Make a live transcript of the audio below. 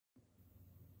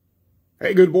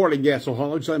Hey, good morning,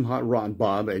 Gasaholics. I'm Hot Rod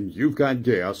Bob, and you've got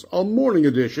Gas, a morning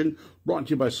edition brought to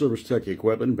you by Service Tech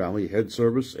Equipment, Valley Head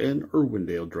Service, and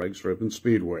Irwindale Drag Strip and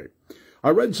Speedway. I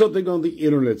read something on the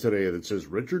internet today that says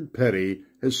Richard Petty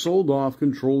has sold off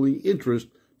controlling interest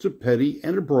to Petty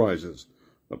Enterprises.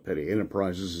 Now, Petty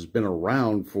Enterprises has been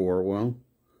around for, well,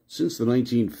 since the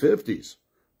 1950s.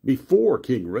 Before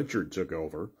King Richard took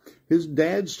over, his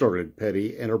dad started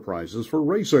Petty Enterprises for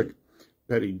racing.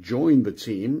 Petty joined the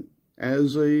team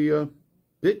as a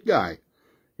pit guy.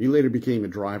 He later became a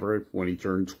driver when he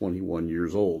turned 21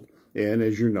 years old. And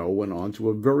as you know, went on to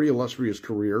a very illustrious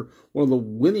career, one of the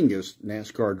winningest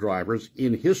NASCAR drivers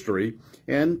in history,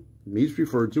 and he's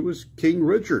referred to as King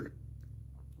Richard.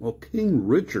 Well, King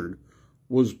Richard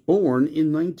was born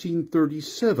in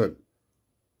 1937.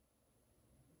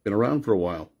 Been around for a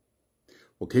while.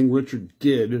 Well, King Richard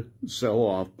did sell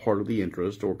off part of the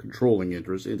interest, or controlling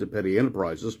interest, into Petty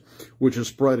Enterprises, which has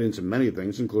spread into many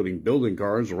things, including building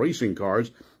cars, racing cars,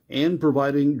 and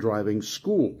providing driving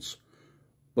schools.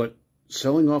 But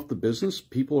selling off the business,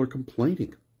 people are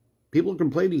complaining. People are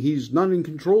complaining he's not in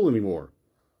control anymore.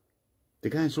 The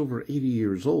guy's over 80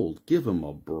 years old. Give him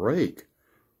a break.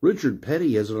 Richard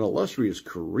Petty has an illustrious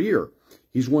career.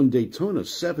 He's won Daytona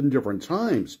 7 different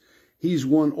times. He's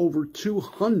won over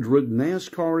 200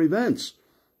 NASCAR events.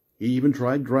 He even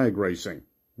tried drag racing.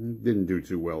 Didn't do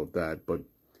too well at that, but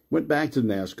went back to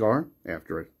NASCAR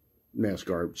after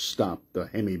NASCAR stopped the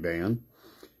Hemi ban.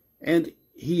 And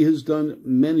he has done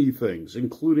many things,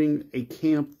 including a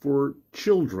camp for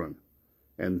children.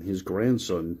 And his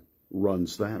grandson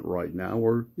runs that right now,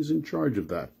 or is in charge of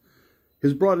that.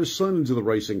 He's brought his son into the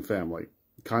racing family.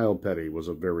 Kyle Petty was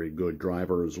a very good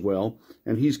driver as well,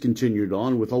 and he's continued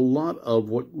on with a lot of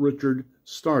what Richard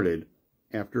started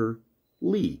after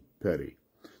Lee Petty.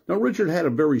 Now, Richard had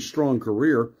a very strong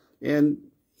career, and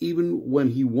even when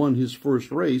he won his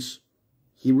first race,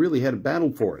 he really had a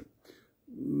battle for it.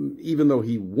 Even though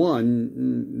he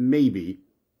won, maybe,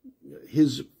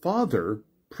 his father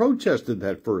protested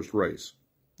that first race.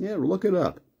 Yeah, look it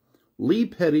up. Lee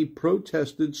Petty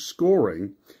protested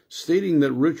scoring, stating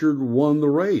that Richard won the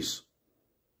race.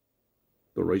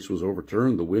 The race was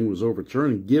overturned, the win was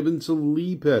overturned, and given to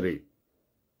Lee Petty.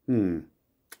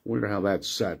 Wonder how that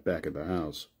sat back at the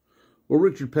house. Well,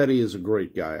 Richard Petty is a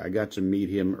great guy. I got to meet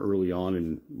him early on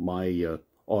in my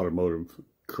automotive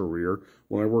career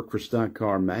when I worked for Stock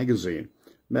Car Magazine.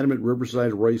 Met him at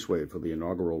Riverside Raceway for the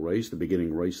inaugural race, the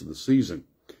beginning race of the season.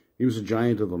 He was a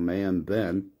giant of a man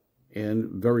then,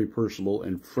 and very personable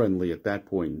and friendly at that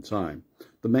point in time.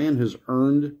 The man has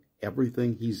earned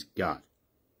everything he's got.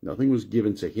 Nothing was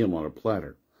given to him on a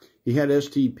platter. He had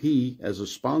STP as a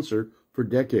sponsor for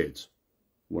decades,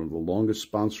 one of the longest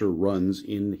sponsor runs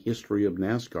in the history of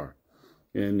NASCAR.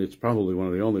 And it's probably one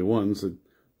of the only ones that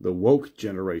the woke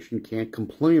generation can't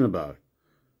complain about,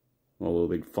 although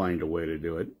they'd find a way to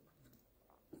do it.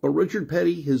 But Richard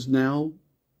Petty has now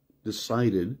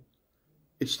decided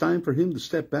it's time for him to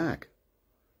step back.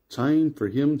 Time for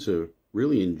him to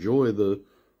really enjoy the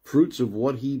fruits of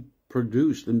what he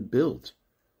produced and built.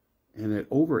 And at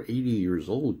over 80 years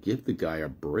old, give the guy a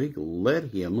break.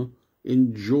 Let him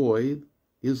enjoy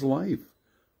his life.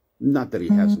 Not that he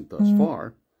hasn't thus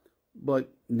far,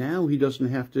 but now he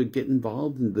doesn't have to get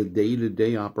involved in the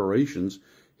day-to-day operations.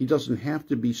 He doesn't have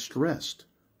to be stressed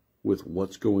with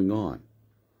what's going on.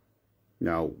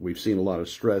 Now, we've seen a lot of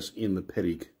stress in the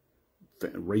Petty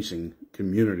racing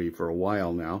community for a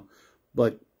while now,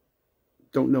 but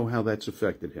don't know how that's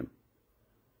affected him.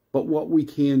 But what we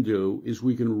can do is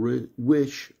we can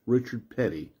wish Richard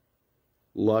Petty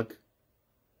luck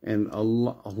and a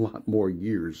lot more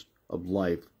years of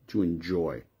life to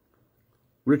enjoy.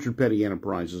 Richard Petty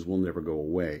Enterprises will never go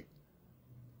away.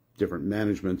 Different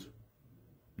management,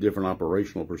 different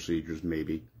operational procedures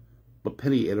maybe, but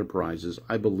Petty Enterprises,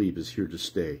 I believe, is here to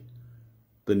stay.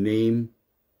 The name,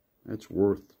 that's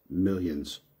worth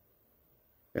millions.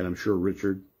 And I'm sure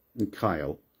Richard and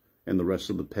Kyle and the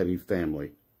rest of the Petty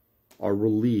family are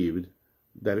relieved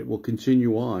that it will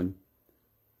continue on,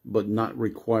 but not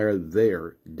require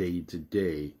their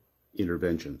day-to-day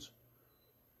interventions.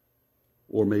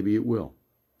 Or maybe it will.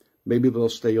 Maybe they'll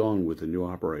stay on with the new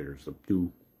operators, the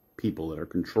new people that are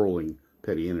controlling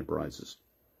Petty Enterprises.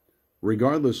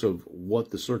 Regardless of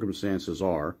what the circumstances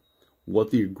are,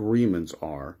 what the agreements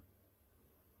are,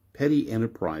 Petty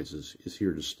Enterprises is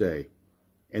here to stay,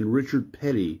 and Richard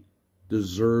Petty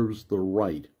deserves the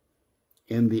right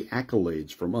and the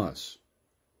accolades from us,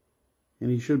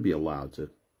 and he should be allowed to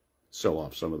sell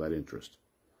off some of that interest.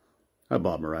 Hi,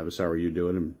 Bob Moravis. How are you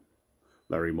doing? And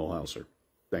Larry Mulhauser.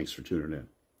 Thanks for tuning in.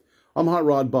 I'm Hot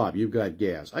Rod Bob. You've got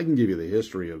gas. I can give you the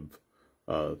history of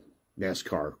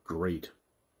NASCAR great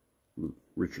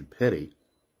Richard Petty.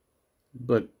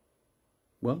 But,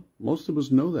 well, most of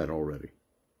us know that already.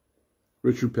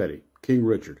 Richard Petty, King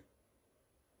Richard,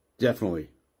 definitely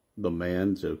the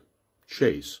man to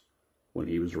chase when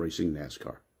he was racing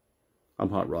NASCAR. I'm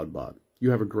Hot Rod Bob.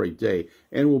 You have a great day,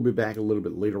 and we'll be back a little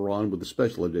bit later on with a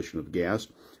special edition of GAAS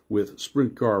with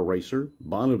sprint car racer,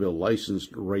 Bonneville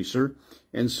licensed racer,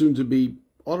 and soon-to-be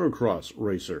autocross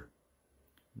racer,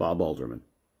 Bob Alderman.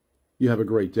 You have a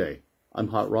great day. I'm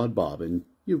Hot Rod Bob, and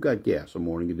you've got GAAS, a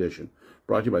morning edition,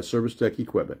 brought to you by Service Tech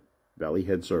Equipment, Valley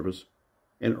Head Service,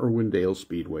 and Irwindale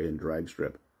Speedway and Drag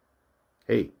Strip.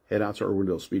 Hey, head out to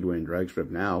Irwindale Speedway and Drag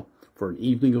Strip now for an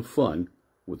evening of fun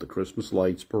with the Christmas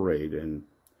lights parade, and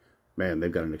man,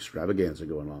 they've got an extravaganza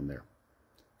going on there.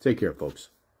 Take care, folks.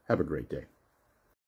 Have a great day.